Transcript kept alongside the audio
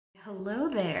Hello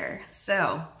there.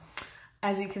 So,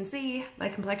 as you can see, my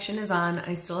complexion is on.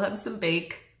 I still have some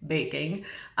baking.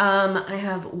 I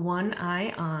have one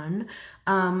eye on.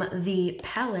 The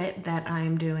palette that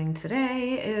I'm doing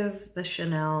today is the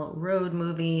Chanel Road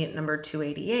Movie number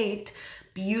 288.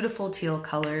 Beautiful teal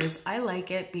colors. I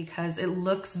like it because it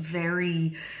looks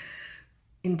very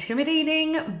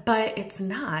intimidating, but it's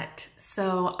not.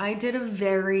 So I did a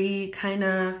very kind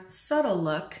of subtle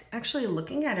look. Actually,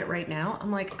 looking at it right now,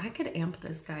 I'm like, I could amp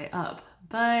this guy up,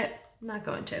 but I'm not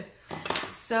going to.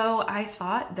 So I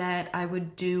thought that I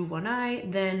would do one eye,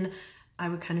 then I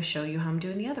would kind of show you how I'm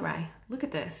doing the other eye. Look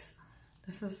at this.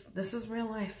 This is real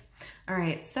life. All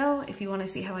right, so if you want to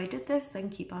see how I did this, then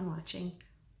keep on watching.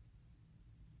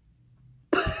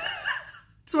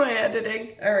 It's my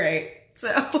editing. All right, so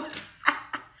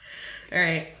all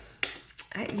right.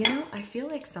 I feel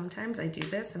like sometimes I do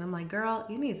this and I'm like, girl,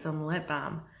 you need some lip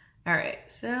balm. All right,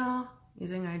 so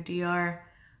using our DR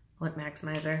lip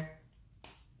maximizer.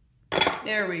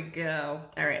 There we go.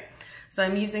 All right, so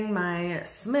I'm using my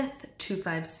Smith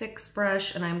 256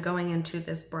 brush and I'm going into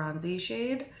this bronzy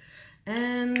shade.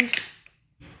 And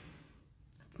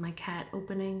that's my cat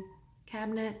opening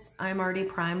cabinets. I'm already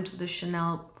primed with the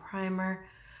Chanel primer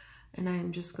and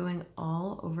I'm just going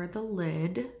all over the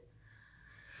lid.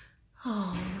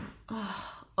 Oh,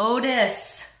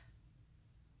 Otis.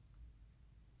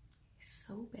 He's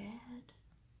so bad.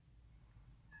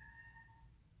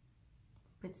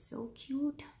 But so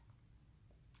cute.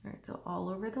 All right, so all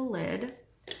over the lid.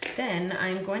 Then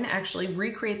I'm going to actually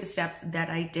recreate the steps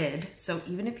that I did. So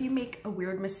even if you make a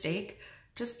weird mistake,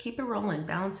 just keep it rolling,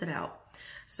 balance it out.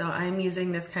 So I'm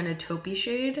using this kind of taupey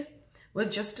shade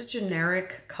with just a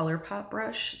generic ColourPop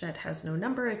brush that has no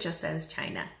number. It just says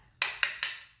China.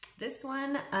 This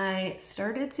one I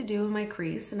started to do in my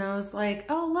crease and I was like,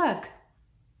 oh, look,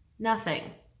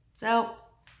 nothing. So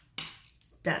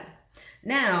done.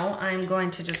 Now I'm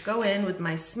going to just go in with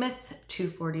my Smith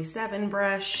 247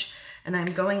 brush and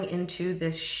I'm going into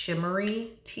this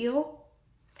shimmery teal.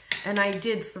 And I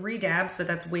did 3 dabs, but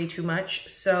that's way too much.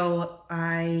 So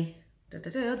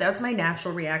that was my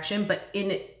natural reaction, but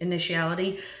in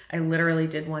initiality, I literally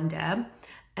did 1 dab.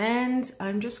 And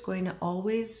I'm just going to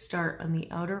always start on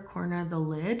the outer corner of the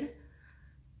lid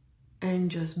and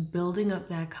just building up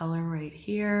that color right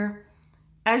here.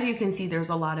 As you can see, there's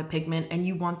a lot of pigment and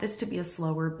you want this to be a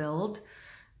slower build.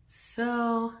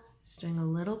 So just doing a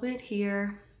little bit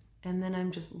here and then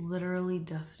I'm just literally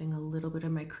dusting a little bit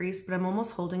of my crease, but I'm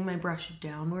almost holding my brush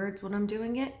downwards when I'm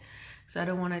doing it because I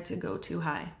don't want it to go too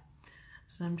high.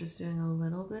 So I'm just doing a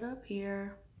little bit up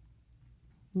here.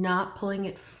 Not pulling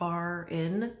it far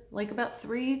in, like about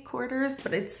 3/4,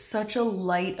 but it's such a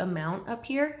light amount up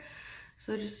here.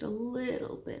 So just a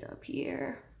little bit up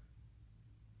here.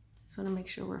 Just want to make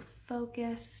sure we're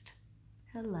focused.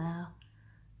 Hello.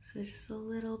 So just a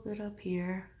little bit up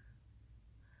here,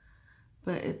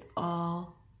 but it's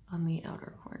all on the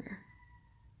outer corner.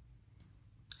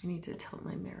 I need to tilt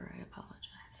my mirror, I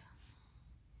apologize.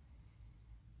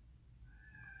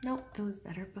 Nope, it was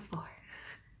better before.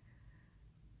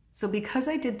 So because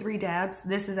I did 3 dabs,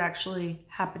 this is actually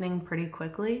happening pretty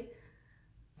quickly.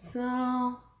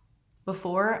 So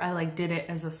before I did it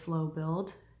as a slow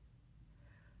build.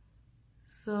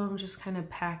 So I'm just kind of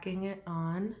packing it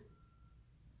on.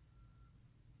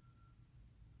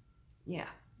 Yeah,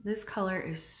 this color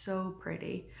is so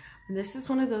pretty. And this is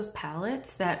one of those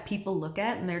palettes that people look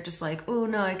at and they're just like, oh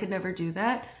no, I could never do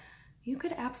that. You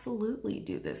could absolutely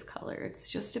do this color. It's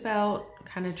just about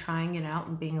kind of trying it out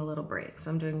and being a little brave. So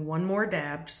I'm doing 1 more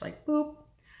dab, just like boop.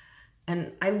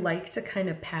 And I like to kind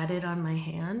of pat it on my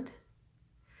hand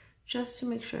just to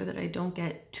make sure that I don't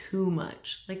get too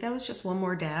much. Like that was just 1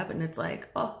 more dab and it's like,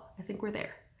 oh, I think we're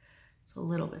there. It's a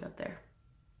little bit up there.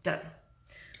 Done.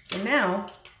 So now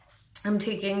I'm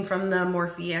taking from the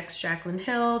Morphe X Jaclyn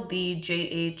Hill, the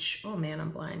JH, oh man,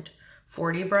 I'm blind,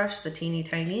 40 brush, the teeny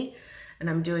tiny. And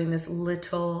I'm doing this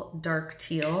little dark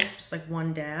teal, just like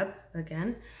 1 dab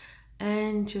again,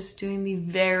 and just doing the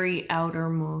very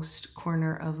outermost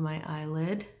corner of my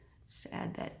eyelid, just to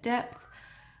add that depth,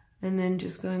 and then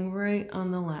just going right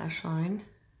on the lash line,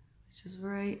 which is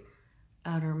right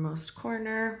outermost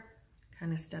corner,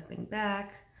 kind of stepping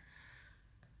back,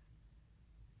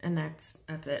 and that's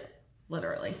it,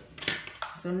 literally.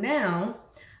 So now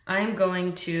I'm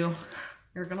going to,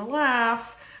 you're gonna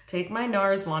laugh, take my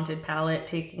NARS Wanted palette,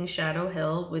 taking Shadow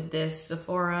Hill with this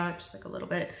Sephora, just like a little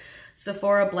bit,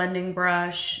 Sephora blending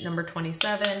brush, number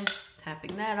 27,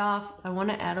 tapping that off. I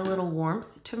wanna add a little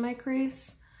warmth to my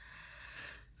crease.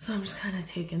 So I'm just kind of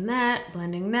taking that,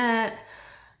 blending that,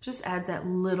 just adds that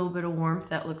little bit of warmth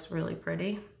that looks really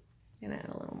pretty. I'm gonna add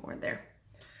a little more there.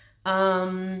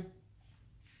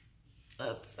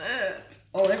 That's it.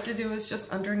 All I have to do is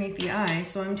just underneath the eye.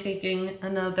 So I'm taking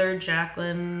another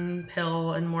Jaclyn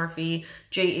Pill and Morphe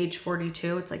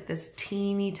JH42. It's like this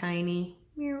teeny tiny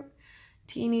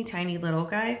little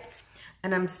guy.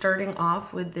 And I'm starting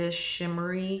off with this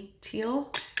shimmery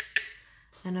teal.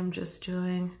 And I'm just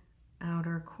doing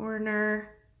outer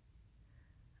corner,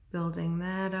 building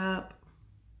that up.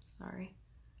 Sorry.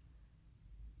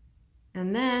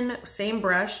 And then same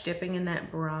brush, dipping in that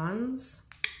bronze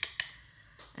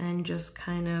and just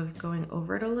kind of going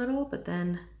over it a little, but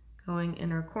then going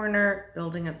inner corner,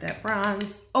 building up that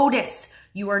bronze. Otis,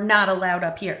 you are not allowed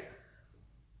up here.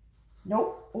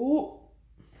 Nope. Oh.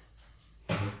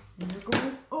 And you're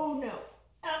going, oh no,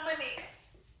 out my makeup.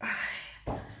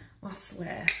 I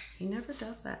swear, he never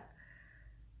does that.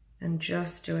 And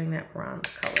just doing that bronze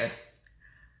color.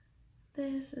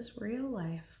 This is real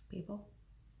life, people.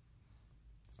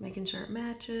 Just making sure it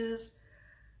matches,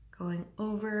 going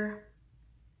over.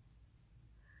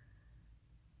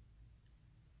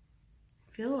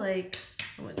 I feel like,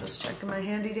 I'm just checking my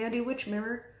handy dandy witch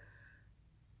mirror.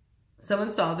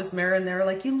 Someone saw this mirror and they were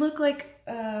like, you look like,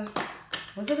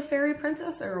 was it a fairy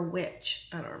princess or a witch?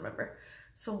 I don't remember.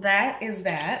 So that is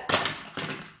that.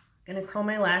 Gonna curl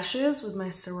my lashes with my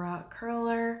Ciroc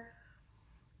curler,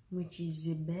 which is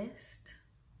the best.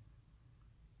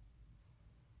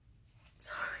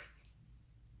 Sorry.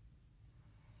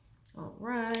 All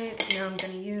right, so now I'm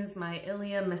gonna use my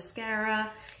Ilia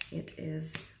mascara. It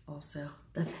is also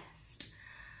the best.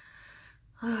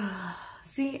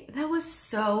 See, that was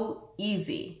so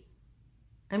easy.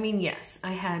 I mean, yes,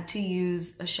 I had to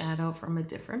use a shadow from a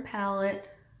different palette,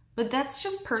 but that's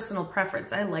just personal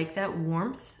preference. I like that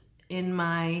warmth in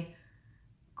my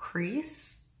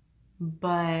crease,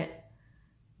 but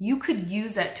you could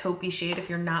use that taupey shade if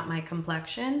you're not my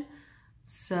complexion.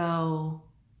 So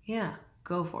yeah,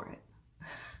 go for it.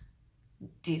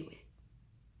 Do it.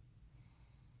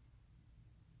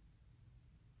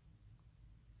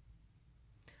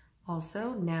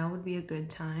 Also, now would be a good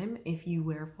time if you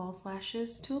wear false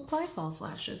lashes to apply false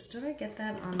lashes. Did I get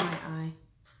that on my eye?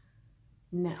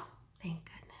 No, thank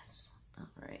goodness. All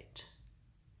right.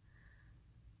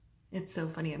 It's so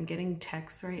funny. I'm getting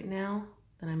texts right now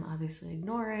that I'm obviously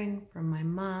ignoring from my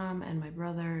mom and my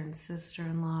brother and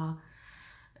sister-in-law.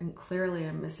 And clearly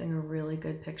I'm missing a really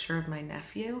good picture of my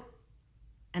nephew.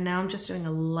 And now I'm just doing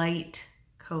a light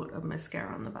coat of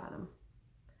mascara on the bottom.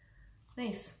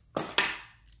 Nice.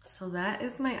 So that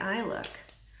is my eye look.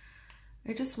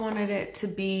 I just wanted it to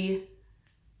be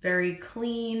very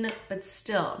clean, but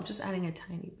still, I'm just adding a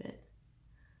tiny bit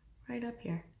right up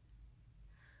here.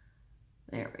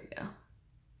 There we go.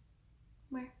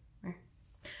 Where?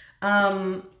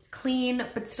 Clean,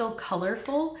 but still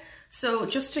colorful. So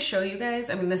just to show you guys,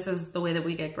 I mean, this is the way that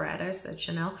we get gratis at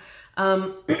Chanel.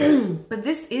 But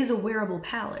this is a wearable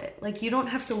palette. Like, you don't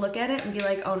have to look at it and be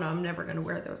like, oh no, I'm never gonna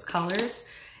wear those colors.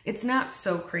 It's not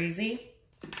so crazy.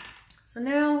 So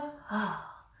now,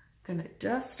 gonna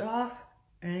dust off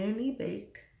any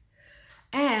bake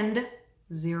and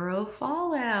zero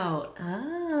fallout.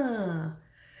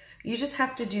 You just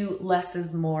have to do less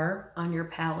is more on your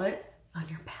palette,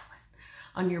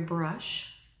 on your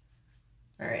brush.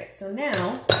 All right, so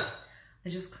now I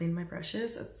just cleaned my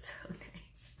brushes. It's so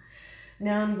nice.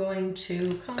 Now I'm going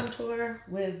to contour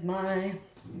with my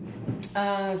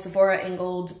Sephora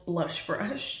angled blush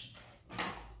brush.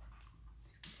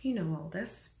 You know all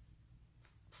this.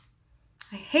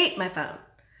 I hate my phone.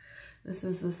 This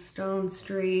is the Stone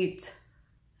Street.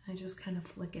 I just kind of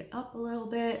flick it up a little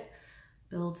bit,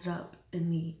 build it up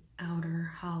in the outer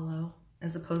hollow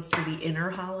as opposed to the inner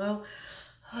hollow.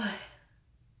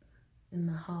 In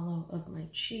the hollow of my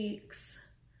cheeks.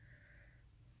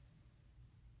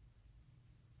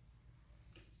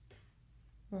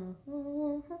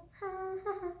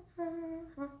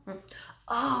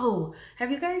 Oh,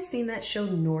 have you guys seen that show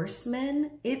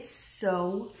Norsemen? It's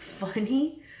so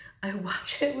funny. I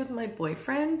watch it with my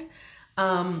boyfriend.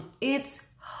 It's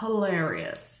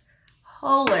hilarious.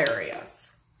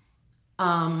 Hilarious.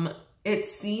 It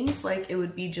seems like it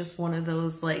would be just one of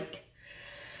those, like,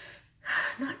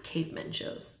 not caveman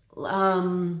shows.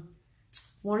 One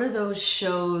of those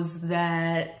shows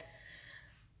that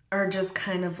are just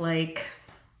kind of like,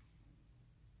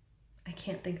 I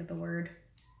can't think of the word.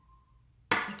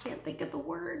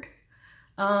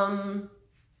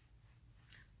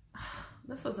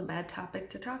 This was a bad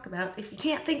topic to talk about if you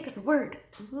can't think of the word.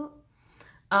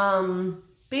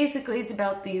 Basically it's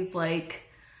about these, like,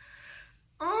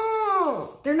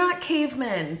 oh, they're not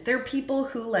cavemen. They're people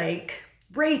who, like,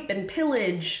 rape and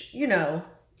pillage, you know,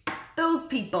 those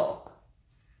people.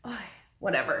 Oh,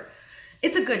 whatever.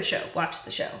 It's a good show. Watch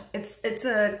the show. It's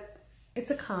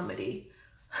a comedy.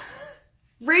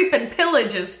 Rape and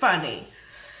pillage is funny.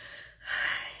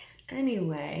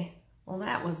 Anyway, well,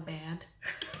 that was bad.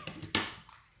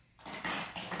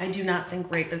 I do not think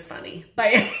rape is funny by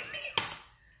any means.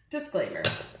 Disclaimer.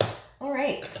 All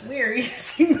right, we are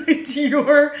using my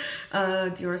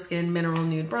Dior Skin Mineral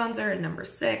Nude Bronzer in number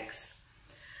 6.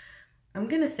 I'm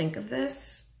gonna think of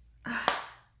this.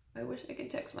 I wish I could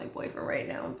text my boyfriend right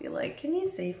now and be like, can you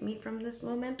save me from this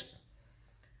moment?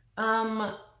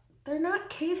 They're not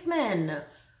cavemen.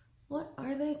 What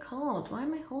are they called? Why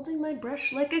am I holding my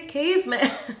brush like a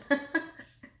caveman?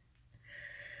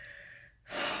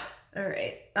 All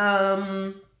right.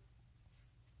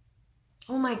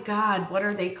 Oh my God, what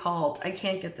are they called? I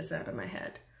can't get this out of my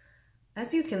head.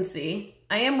 As you can see,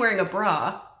 I am wearing a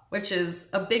bra, which is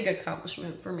a big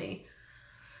accomplishment for me.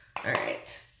 All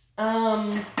right.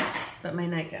 But my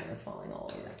nightgown is falling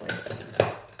all over the place.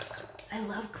 I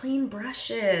love clean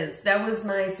brushes. That was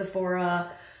my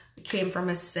Sephora, it came from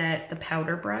a set, the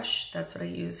powder brush. That's what I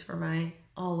use for my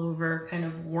all over kind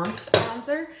of warmth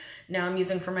bronzer. Now I'm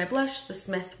using for my blush, the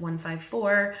Smith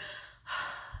 154.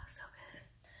 So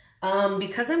good.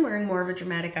 Because I'm wearing more of a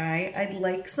dramatic eye, I'd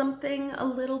like something a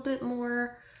little bit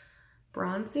more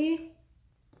bronzy.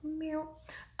 Meow.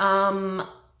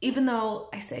 Even though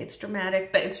I say it's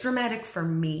dramatic, but it's dramatic for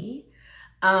me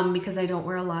because I don't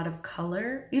wear a lot of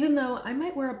color, even though I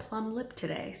might wear a plum lip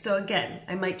today. So again,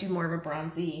 I might do more of a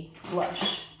bronzy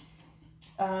blush.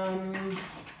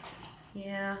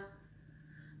 Yeah,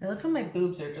 I love how my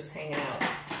boobs are just hanging out.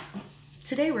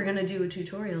 Today we're gonna do a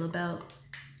tutorial about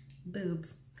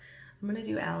boobs. I'm gonna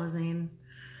do Alizane.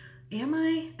 Am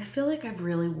I? I feel like I've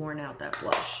really worn out that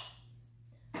blush.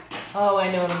 Oh,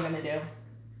 I know what I'm gonna do.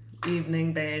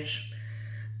 Evening beige.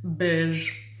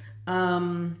 Beige.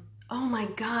 Oh my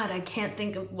God, I can't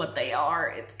think of what they are.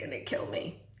 It's gonna kill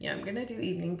me. Yeah, I'm gonna do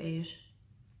evening beige.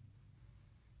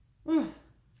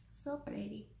 So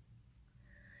pretty.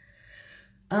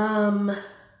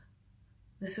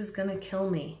 This is gonna kill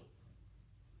me.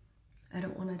 I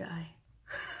don't wanna die.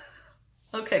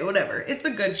 Okay, whatever. It's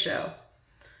a good show.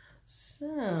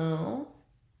 So,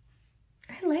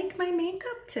 I like my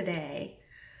makeup today.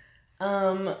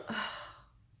 And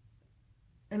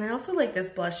I also like this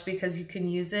blush because you can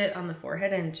use it on the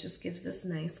forehead and it just gives this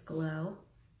nice glow.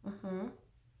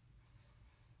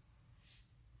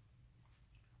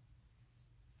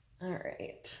 All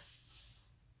right.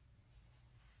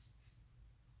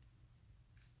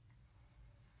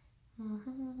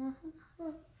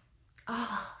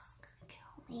 Oh, it's gonna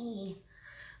kill me.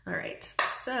 All right,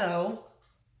 so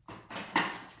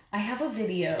I have a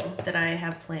video that I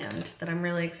have planned that I'm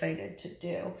really excited to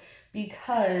do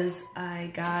because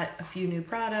I got a few new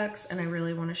products and I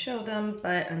really want to show them.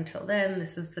 But until then,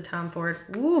 this is the Tom Ford,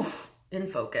 in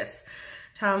focus.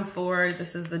 Tom Ford,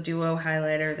 this is the Duo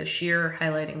highlighter, the sheer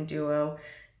highlighting duo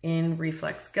in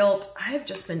Reflex Gilt. I have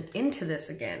just been into this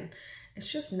again.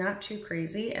 It's just not too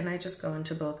crazy, and I just go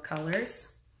into both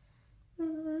colors.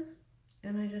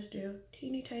 And I just do a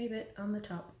teeny tiny bit on the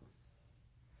top.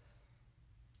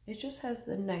 It just has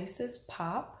the nicest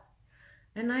pop,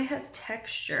 and I have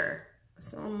texture.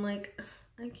 So I'm like,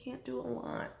 I can't do a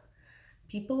lot.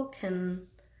 People can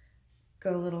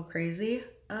go a little crazy.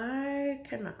 I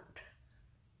cannot.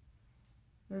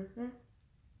 All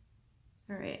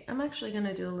right, I'm actually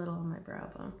gonna do a little on my brow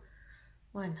bone.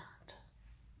 Why not?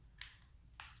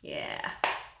 Yeah.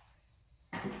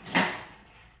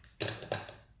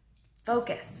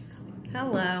 Focus.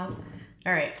 Hello.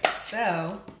 All right,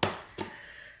 so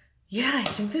yeah, I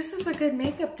think this is a good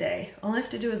makeup day. All I have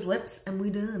to do is lips and we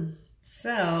done.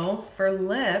 So for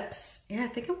lips, yeah, I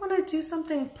think I want to do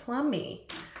something plummy.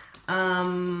 But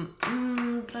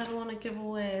I don't want to give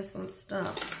away some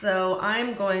stuff. So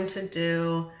I'm going to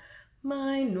do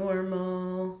my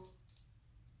normal.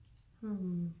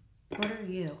 What are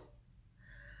you?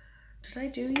 Did I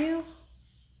do you?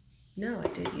 No, I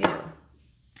did you.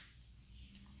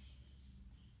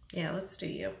 Yeah, let's do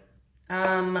you.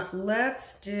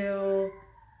 Let's do,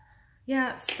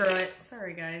 yeah, screw it.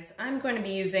 Sorry guys. I'm going to be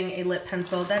using a lip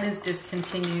pencil that is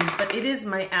discontinued, but it is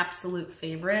my absolute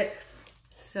favorite.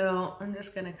 So I'm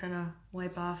just gonna kind of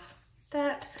wipe off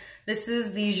that. This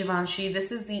is the Givenchy.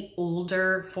 This is the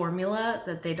older formula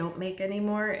that they don't make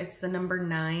anymore. It's the number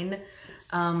 9.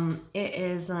 It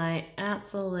is my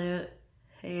absolute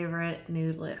favorite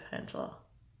nude lip pencil.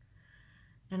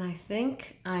 And I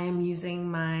think I am using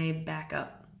my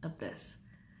backup of this.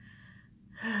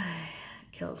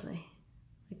 It kills me.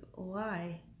 Like,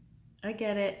 why? I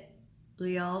get it.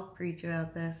 We all preach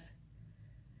about this.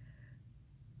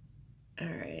 All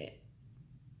right.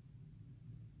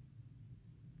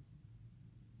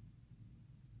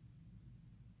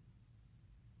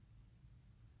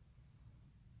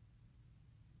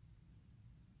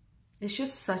 It's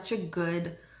just such a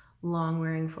good long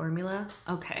wearing formula.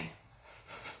 Okay.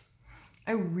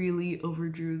 I really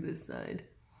overdrew this side.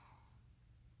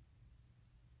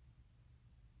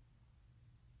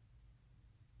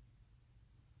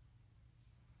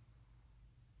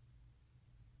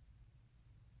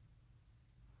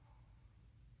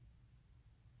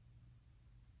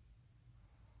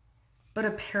 But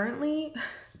apparently,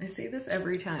 I say this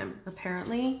every time,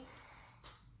 apparently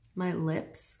my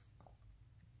lips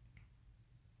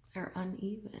are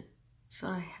uneven. So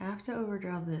I have to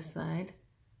overdraw this side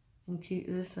and keep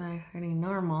this side pretty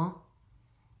normal.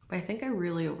 But I think I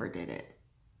really overdid it.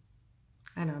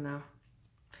 I don't know.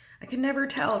 I can never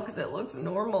tell because it looks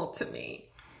normal to me.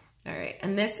 All right,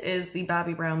 and this is the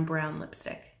Bobbi Brown brown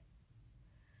lipstick.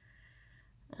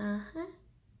 Uh-huh.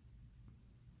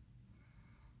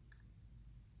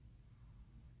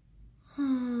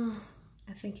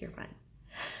 I think you're fine.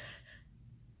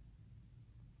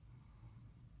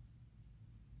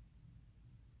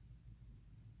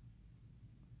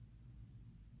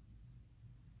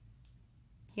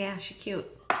 Yeah, she's cute.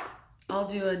 I'll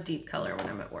do a deep color when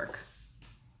I'm at work.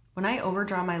 When I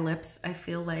overdraw my lips, I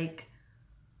feel like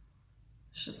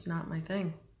it's just not my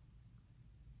thing.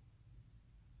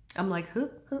 I'm like,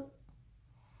 hoop, hoop.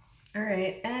 All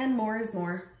right, and more is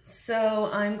more. So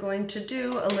I'm going to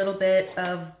do a little bit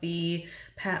of the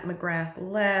Pat McGrath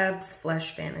Labs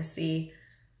Flesh Fantasy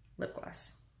lip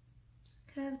gloss.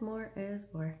 Because more is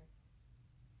more.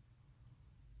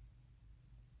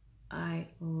 I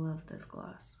love this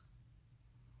gloss.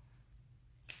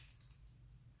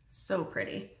 So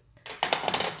pretty.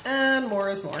 And more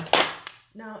is more.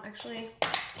 No, actually,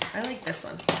 I like this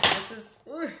one. This is,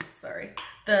 sorry,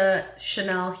 the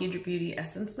Chanel Huge Beauty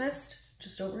Essence Mist.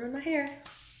 Just don't ruin my hair.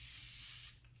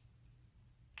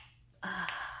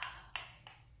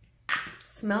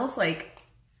 Smells like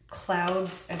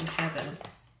clouds and heaven.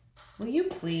 Will you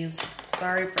please?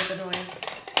 Sorry for the noise.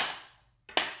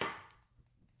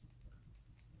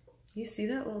 You see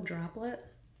that little droplet?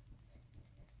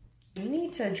 You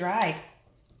need to dry.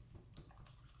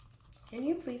 Can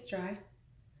you please dry?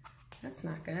 That's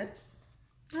not good.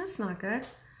 That's not good.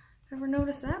 Never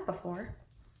noticed that before.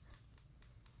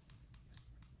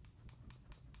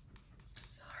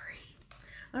 Sorry.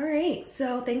 All right,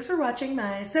 so thanks for watching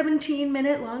my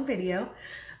 17-minute long video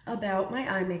about my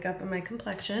eye makeup and my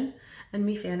complexion and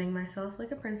me fanning myself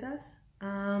like a princess.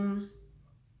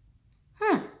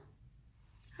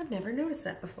 I've never noticed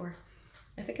that before.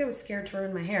 I think I was scared to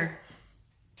ruin my hair.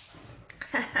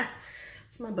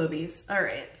 It's my boobies. All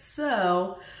right,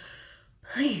 so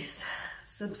please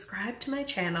subscribe to my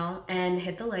channel and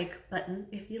hit the like button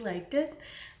if you liked it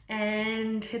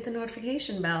and hit the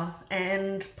notification bell.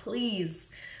 And please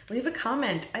leave a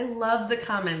comment. I love the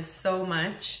comments so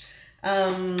much.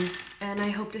 And I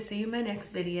hope to see you in my next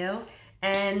video.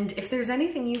 And if there's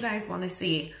anything you guys want to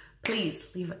see, please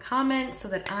leave a comment so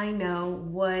that I know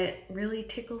what really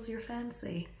tickles your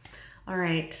fancy. All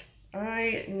right,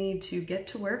 I need to get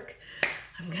to work.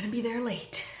 I'm gonna be there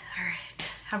late. All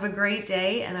right, have a great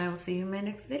day and I will see you in my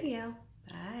next video.